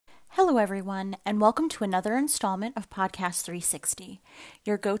Hello, everyone, and welcome to another installment of Podcast 360,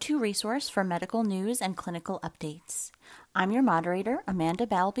 your go-to resource for medical news and clinical updates. I'm your moderator, Amanda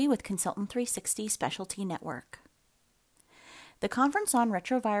Balby with Consultant 360 Specialty Network. The Conference on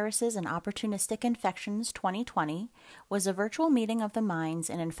Retroviruses and Opportunistic Infections 2020 was a virtual meeting of the minds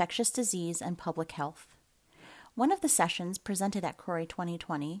in infectious disease and public health. One of the sessions presented at CROI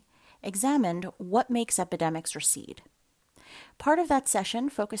 2020 examined what makes epidemics recede. Part of that session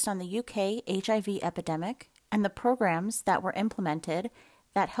focused on the UK HIV epidemic and the programs that were implemented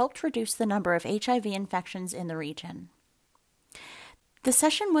that helped reduce the number of HIV infections in the region. The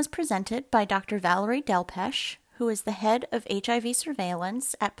session was presented by Dr. Valerie Delpesh, who is the head of HIV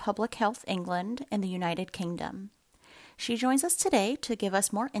surveillance at Public Health England in the United Kingdom. She joins us today to give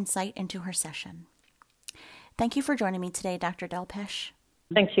us more insight into her session. Thank you for joining me today, Dr. Delpesh.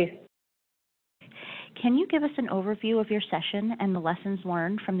 Thank you. Can you give us an overview of your session and the lessons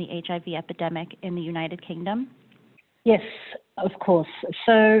learned from the HIV epidemic in the United Kingdom? Yes, of course.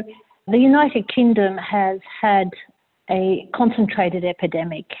 So the United Kingdom has had a concentrated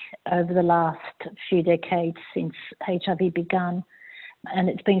epidemic over the last few decades since HIV began, and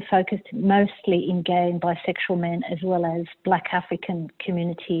it's been focused mostly in gay and bisexual men as well as Black African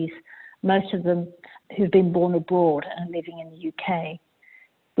communities, most of them who've been born abroad and living in the UK.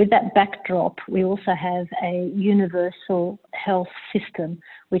 With that backdrop, we also have a universal health system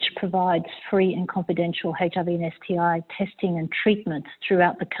which provides free and confidential HIV and STI testing and treatment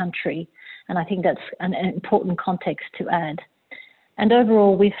throughout the country. And I think that's an important context to add. And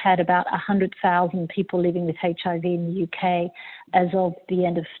overall, we've had about 100,000 people living with HIV in the UK as of the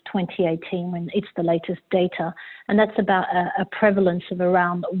end of 2018, when it's the latest data. And that's about a prevalence of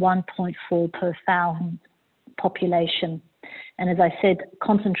around 1.4 per thousand population. And as I said,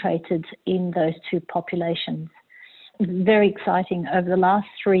 concentrated in those two populations. Very exciting. Over the last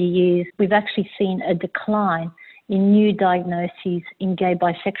 3 years, we've actually seen a decline in new diagnoses in gay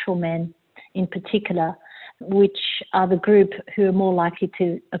bisexual men in particular, which are the group who are more likely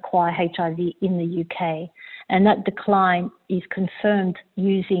to acquire HIV in the UK. And that decline is confirmed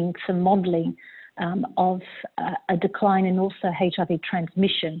using some modelling of a decline in also HIV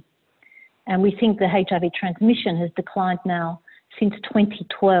transmission. And we think the HIV transmission has declined now since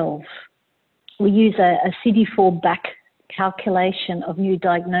 2012. We use a CD4 back calculation of new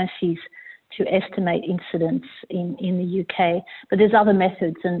diagnoses to estimate incidence in the UK. But there's other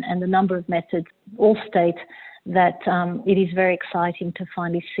methods, and the number of methods all state that it is very exciting to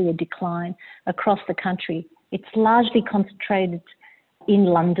finally see a decline across the country. It's largely concentrated in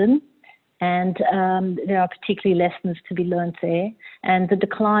London, and there are particularly lessons to be learned there. And the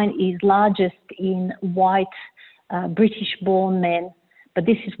decline is largest in white British-born men, but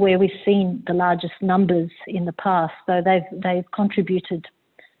this is where we've seen the largest numbers in the past. So they've contributed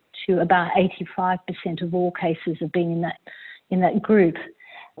to about 85% of all cases have been in that group.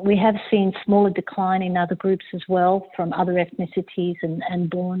 We have seen smaller decline in other groups as well from other ethnicities and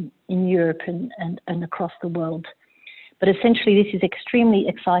born in Europe and across the world. But essentially, this is extremely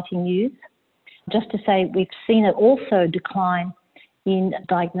exciting news. Just to say, we've seen it also decline in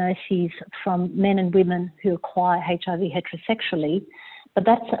diagnoses from men and women who acquire HIV heterosexually, but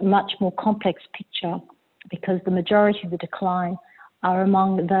that's a much more complex picture because the majority of the decline are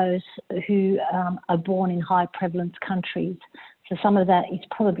among those who are born in high prevalence countries. So some of that is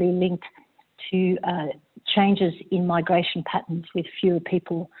probably linked to changes in migration patterns with fewer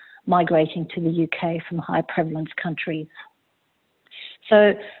people migrating to the UK from high prevalence countries.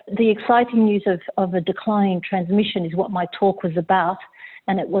 So the exciting news of a declining transmission is what my talk was about,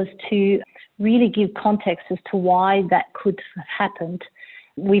 and it was to really give context as to why that could have happened.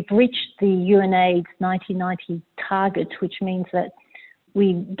 We've reached the UNAIDS 1990 target, which means that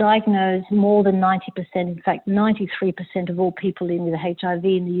we diagnose more than 90%, in fact 93% of all people living with HIV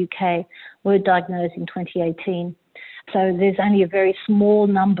in the UK were diagnosed in 2018. So there's only a very small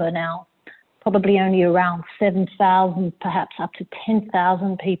number now, probably only around 7,000, perhaps up to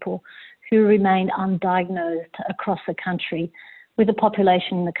 10,000 people who remain undiagnosed across the country, with a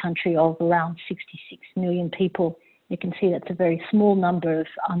population in the country of around 66 million people. You can see that's a very small number of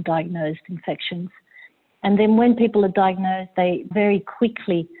undiagnosed infections. And then when people are diagnosed, they very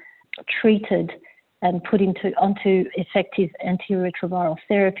quickly treated and put onto effective antiretroviral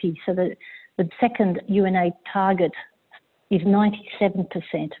therapy. So that the second UNA target is 97%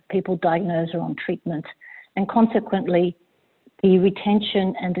 of people diagnosed are on treatment. And consequently, the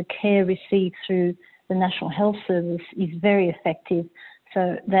retention and the care received through the National Health Service is very effective,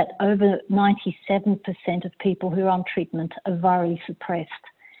 so that over 97% of people who are on treatment are virally suppressed.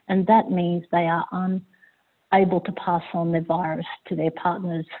 And that means they are unable to pass on their virus to their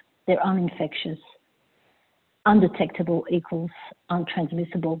partners, they're uninfectious. Undetectable equals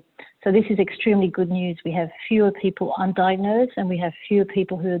untransmissible. So this is extremely good news. We have fewer people undiagnosed, and we have fewer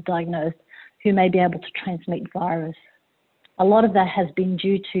people who are diagnosed who may be able to transmit virus. A lot of that has been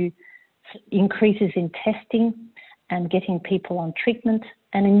due to increases in testing and getting people on treatment.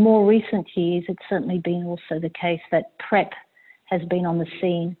 And in more recent years, it's certainly been also the case that PrEP has been on the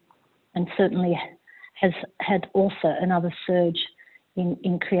scene and certainly has had also another surge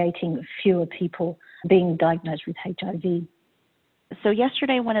in creating fewer people being diagnosed with HIV. So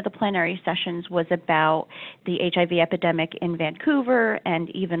yesterday, one of the plenary sessions was about the HIV epidemic in Vancouver and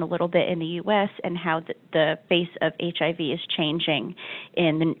even a little bit in the U.S. and how the face of HIV is changing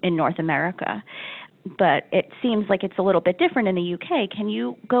in North America. But it seems like it's a little bit different in the U.K. Can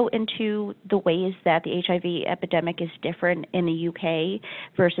you go into the ways that the HIV epidemic is different in the U.K.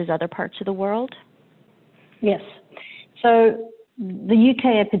 versus other parts of the world? Yes. So the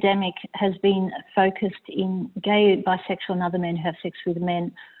UK epidemic has been focused in gay, bisexual and other men who have sex with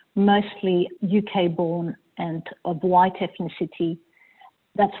men, mostly UK-born and of white ethnicity.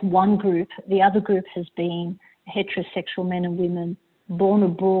 That's one group. The other group has been heterosexual men and women born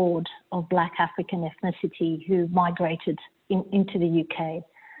abroad of Black African ethnicity who migrated into the UK.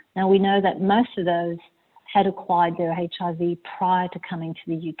 Now, we know that most of those had acquired their HIV prior to coming to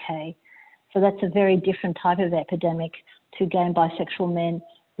the UK. So that's a very different type of epidemic to gay and bisexual men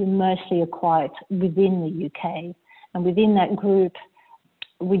who mostly acquired within the UK. And within that group,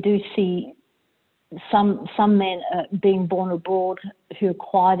 we do see some men being born abroad who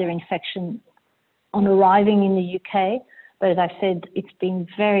acquire their infection on arriving in the UK. But as I said, it's been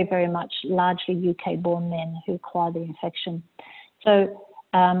very, very much largely UK-born men who acquire the infection. So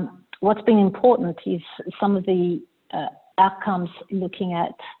what's been important is some of the outcomes looking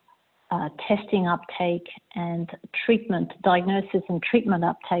at testing uptake and treatment, diagnosis and treatment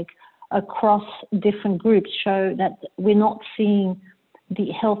uptake across different groups show that we're not seeing the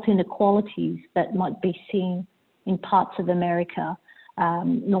health inequalities that might be seen in parts of America,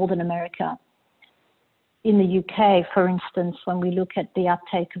 Northern America. In the UK, for instance, when we look at the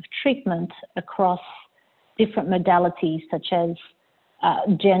uptake of treatment across different modalities such as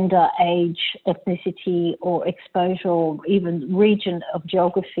gender, age, ethnicity, or exposure, or even region of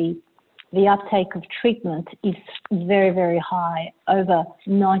geography, the uptake of treatment is very, very high, over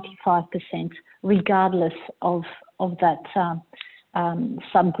 95%, regardless of that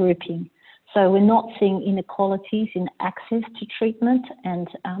subgrouping. So we're not seeing inequalities in access to treatment and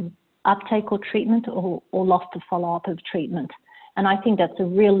uptake or treatment or loss to follow-up of treatment. And I think that's a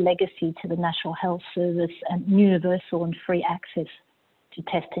real legacy to the National Health Service and universal and free access to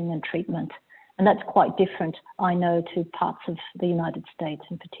testing and treatment. And that's quite different, I know, to parts of the United States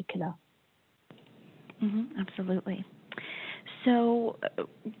in particular. Absolutely. So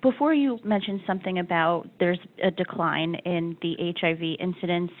before you mentioned something about there's a decline in the HIV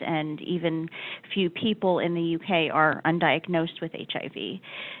incidence and even few people in the UK are undiagnosed with HIV.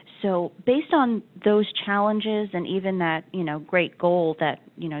 So based on those challenges and even that, great goal that,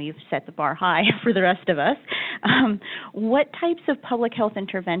 you've set the bar high for the rest of us, what types of public health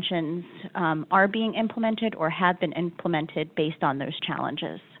interventions are being implemented or have been implemented based on those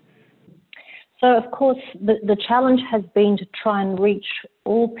challenges? So, of course, the challenge has been to try and reach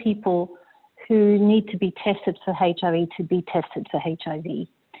all people who need to be tested for HIV to be tested for HIV.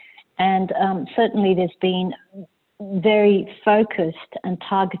 And certainly there's been very focused and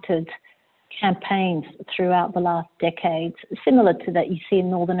targeted campaigns throughout the last decades, similar to that you see in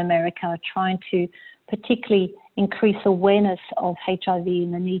Northern America, trying to particularly increase awareness of HIV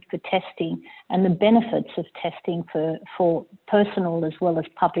and the need for testing and the benefits of testing for personal as well as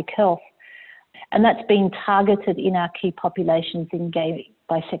public health. And that's been targeted in our key populations in gay,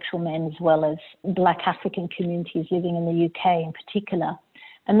 bisexual men as well as Black African communities living in the UK in particular.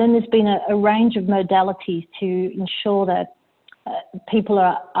 And then there's been a range of modalities to ensure that people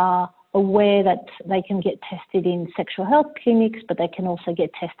are aware that they can get tested in sexual health clinics, but they can also get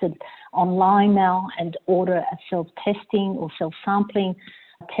tested online now and order a self-testing or self-sampling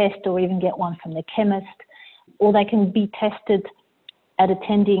test or even get one from the chemist. Or they can be tested at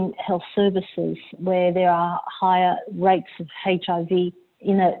attending health services where there are higher rates of HIV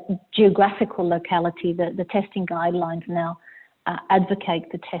in a geographical locality. The testing guidelines now advocate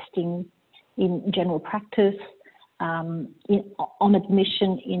for testing in general practice, on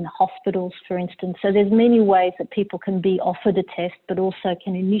admission in hospitals, for instance. So there's many ways that people can be offered a test, but also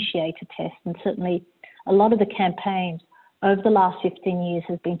can initiate a test. And certainly a lot of the campaigns over the last 15 years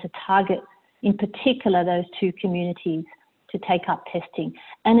has been to target, in particular, those two communities to take up testing.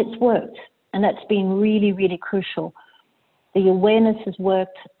 And it's worked. And that's been really, really crucial. The awareness has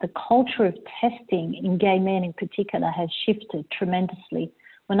worked. The culture of testing in gay men in particular has shifted tremendously.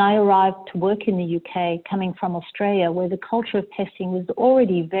 When I arrived to work in the UK, coming from Australia, where the culture of testing was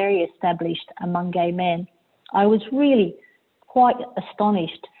already very established among gay men, I was really quite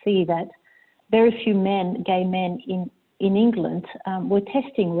astonished to see that very few gay men in England were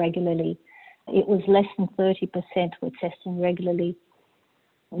testing regularly. It was less than 30% were testing regularly.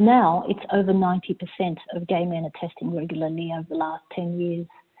 Now it's over 90% of gay men are testing regularly over the last 10 years.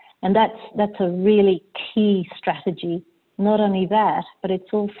 And that's a really key strategy. Not only that, but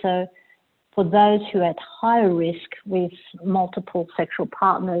it's also for those who are at higher risk with multiple sexual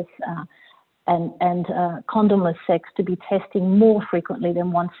partners and condomless sex to be testing more frequently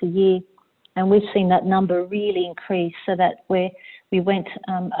than once a year. And we've seen that number really increase, so that we went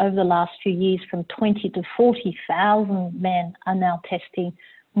over the last few years from 20 to 40,000 men are now testing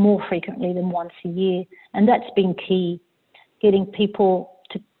more frequently than once a year. And that's been key, getting people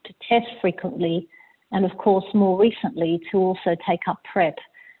to test frequently, and of course more recently to also take up PrEP,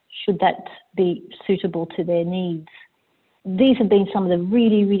 should that be suitable to their needs. These have been some of the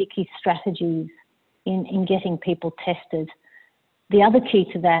really, really key strategies in getting people tested. The other key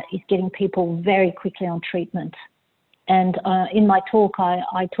to that is getting people very quickly on treatment. And in my talk,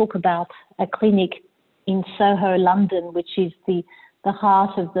 I talk about a clinic in Soho, London, which is the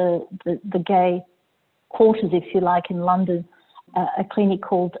heart of the gay quarters, if you like, in London, a clinic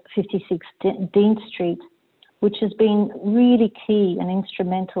called 56 Dean Street, which has been really key and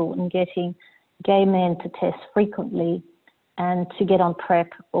instrumental in getting gay men to test frequently and to get on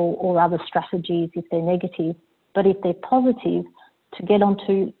PrEP or other strategies if they're negative. But if they're positive, to get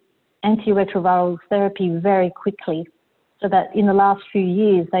onto antiretroviral therapy very quickly, so that in the last few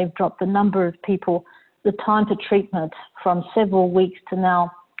years they've dropped the number of people, the time to treatment from several weeks to now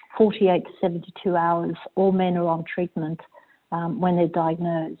 48 to 72 hours. All men are on treatment when they're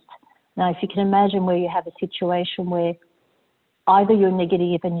diagnosed. Now, if you can imagine where you have a situation where either you're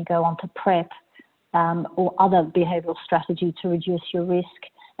negative and you go on to PrEP or other behavioural strategy to reduce your risk,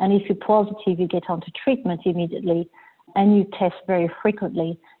 and if you're positive, you get onto treatment immediately and you test very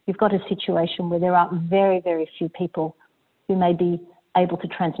frequently, you've got a situation where there are very, very few people who may be able to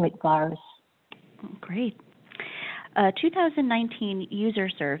transmit virus. Great. A 2019 user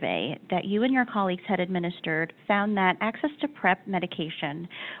survey that you and your colleagues had administered found that access to PrEP medication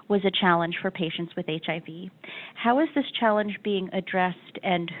was a challenge for patients with HIV. How is this challenge being addressed,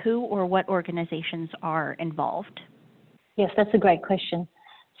 and who or what organizations are involved? Yes, that's a great question.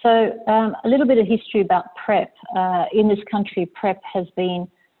 So a little bit of history about PrEP. In this country, PrEP has been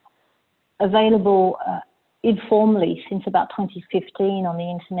available informally since about 2015 on the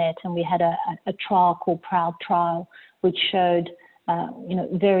internet, and we had a trial called PROUD Trial, which showed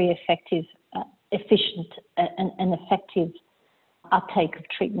very effective, efficient and effective uptake of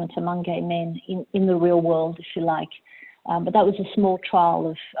treatment among gay men in the real world, if you like. But that was a small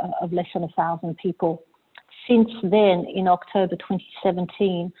trial of less than 1,000 people. Since then, in October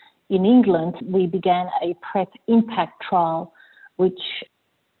 2017, in England, we began a PrEP impact trial, which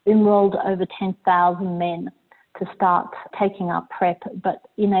enrolled over 10,000 men to start taking up PrEP, but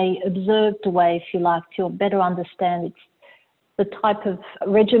in a observed way, if you like, to better understand it's the type of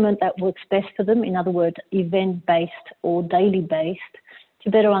regimen that works best for them, in other words, event-based or daily-based, to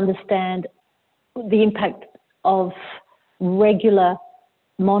better understand the impact of regular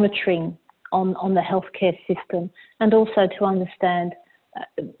monitoring on the healthcare system, and also to understand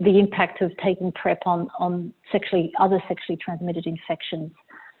the impact of taking PrEP on other sexually transmitted infections,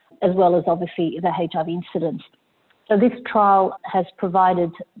 as well as obviously the HIV incidence. So this trial has provided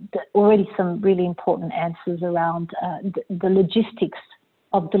already some really important answers around the logistics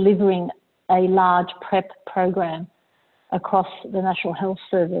of delivering a large PrEP program across the National Health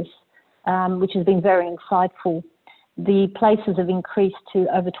Service, which has been very insightful. The places have increased to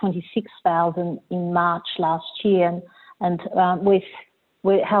over 26,000 in March last year, and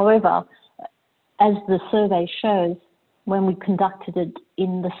however, as the survey shows, when we conducted it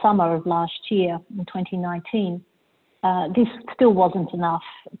in the summer of last year, in 2019, this still wasn't enough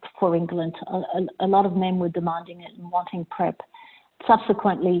for England. A lot of men were demanding it and wanting PrEP.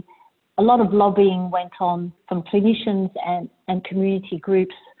 Subsequently, a lot of lobbying went on from clinicians and community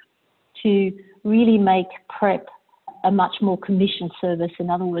groups to really make PrEP a much more commissioned service, in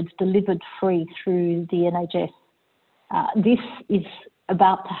other words, delivered free through the NHS. This is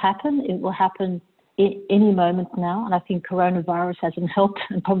about to happen. It will happen any moment now, and I think coronavirus hasn't helped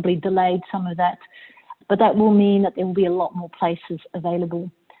and probably delayed some of that. But that will mean that there will be a lot more places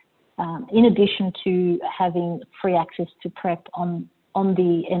available. In addition to having free access to PrEP on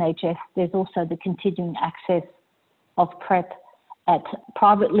the NHS, there's also the continuing access of PrEP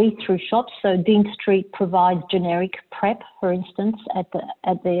privately through shops. So Dean Street provides generic PrEP, for instance, at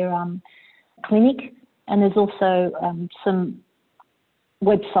their clinic. And there's also some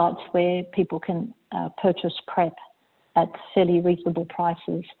websites where people can purchase PrEP at fairly reasonable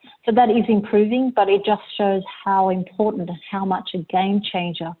prices. So that is improving, but it just shows how important and how much a game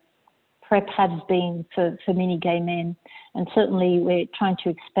changer PrEP has been for many gay men. And certainly we're trying to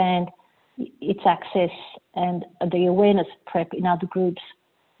expand its access and the awareness of PrEP in other groups,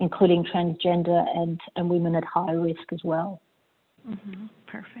 including transgender and women at high risk as well. Mm-hmm.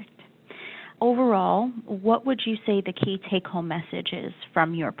 Perfect. Overall, what would you say the key take-home message is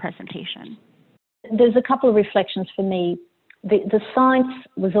from your presentation? There's a couple of reflections for me. The science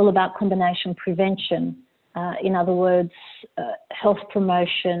was all about combination prevention. In other words, health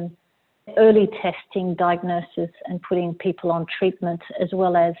promotion, early testing, diagnosis, and putting people on treatment, as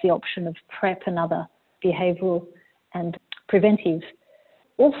well as the option of PrEP and other behavioural and preventive.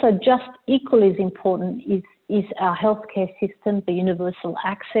 Also, just equally as important is our healthcare system, the universal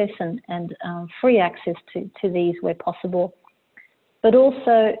access and free access to these where possible. But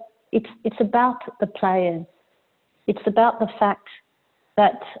also, it's about the players. It's about the fact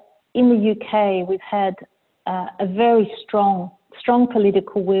that in the UK we've had a very strong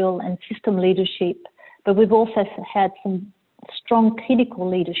political will and system leadership, but we've also had some strong clinical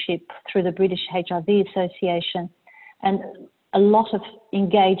leadership through the British HIV Association and a lot of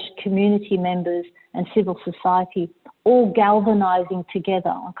engaged community members and civil society all galvanising together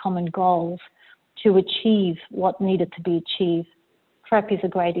on common goals to achieve what needed to be achieved. PrEP is a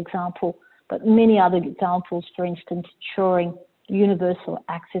great example, but many other examples, for instance, ensuring universal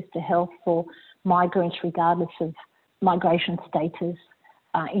access to health for migrants regardless of migration status,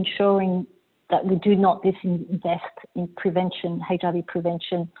 ensuring that we do not disinvest in prevention, HIV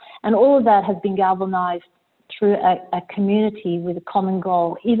prevention. And all of that has been galvanised through a community with a common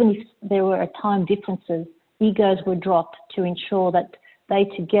goal. Even if there were at time differences, egos were dropped to ensure that they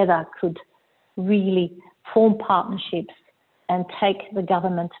together could really form partnerships and take the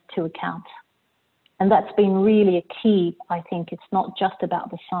government to account. And that's been really a key, I think. It's not just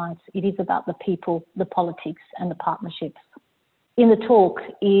about the science, it is about the people, the politics and the partnerships. In the talk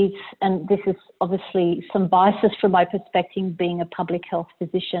is, and this is obviously some biases from my perspective being a public health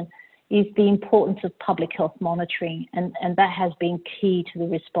physician, is the importance of public health monitoring, and that has been key to the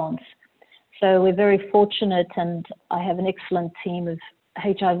response. So we're very fortunate, and I have an excellent team of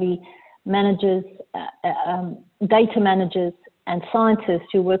HIV managers, data managers and scientists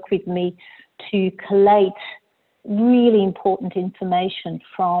who work with me to collate really important information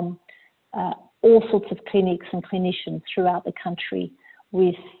from all sorts of clinics and clinicians throughout the country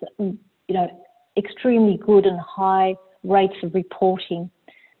with, extremely good and high rates of reporting.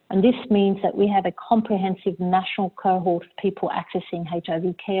 And this means that we have a comprehensive national cohort of people accessing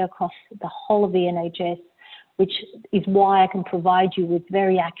HIV care across the whole of the NHS, which is why I can provide you with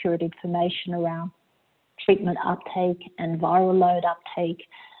very accurate information around treatment uptake and viral load uptake,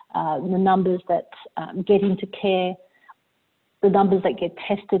 the numbers that get into care, the numbers that get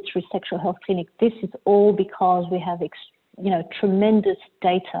tested through sexual health clinic. This is all because we have tremendous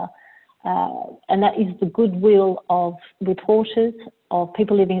data, and that is the goodwill of reporters, of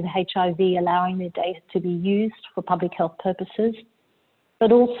people living with HIV, allowing their data to be used for public health purposes,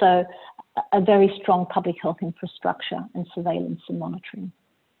 but also a very strong public health infrastructure and surveillance and monitoring.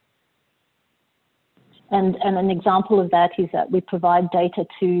 And an example of that is that we provide data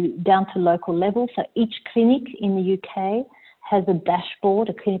down to local level. So each clinic in the UK has a dashboard,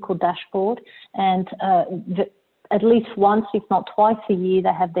 a clinical dashboard, and at least once, if not twice a year,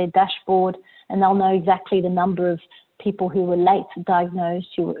 they have their dashboard, and they'll know exactly the number of people who were late diagnosed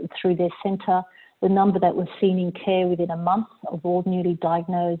through their centre, the number that were seen in care within a month of all newly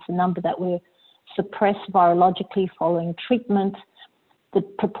diagnosed, the number that were suppressed virologically following treatment, the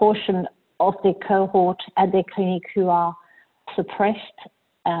proportion of their cohort at their clinic who are suppressed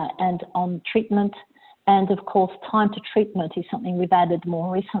and on treatment. And of course, time to treatment is something we've added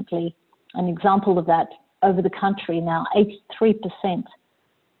more recently. An example of that over the country now, 83%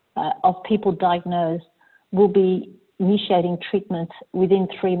 of people diagnosed will be initiating treatment within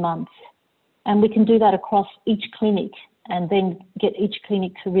 3 months. And we can do that across each clinic and then get each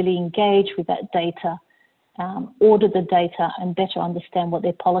clinic to really engage with that data, audit the data and better understand what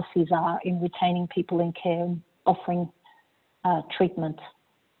their policies are in retaining people in care and offering treatment.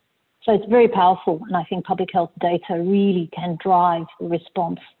 So it's very powerful, and I think public health data really can drive the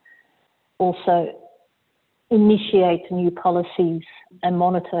response. Also initiate new policies and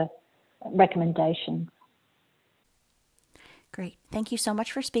monitor recommendations. Great. Thank you so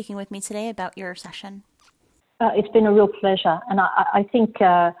much for speaking with me today about your session. It's been a real pleasure. And I think,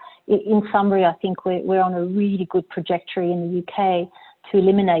 in summary, I think we're on a really good trajectory in the UK to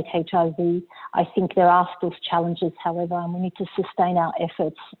eliminate HIV. I think there are still challenges, however, and we need to sustain our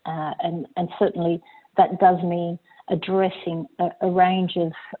efforts. And certainly that does mean addressing a range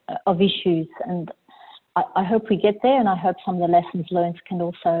of issues. And I hope we get there, and I hope some of the lessons learned can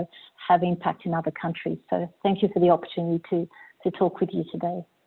also have impact in other countries. So thank you for the opportunity to talk with you today.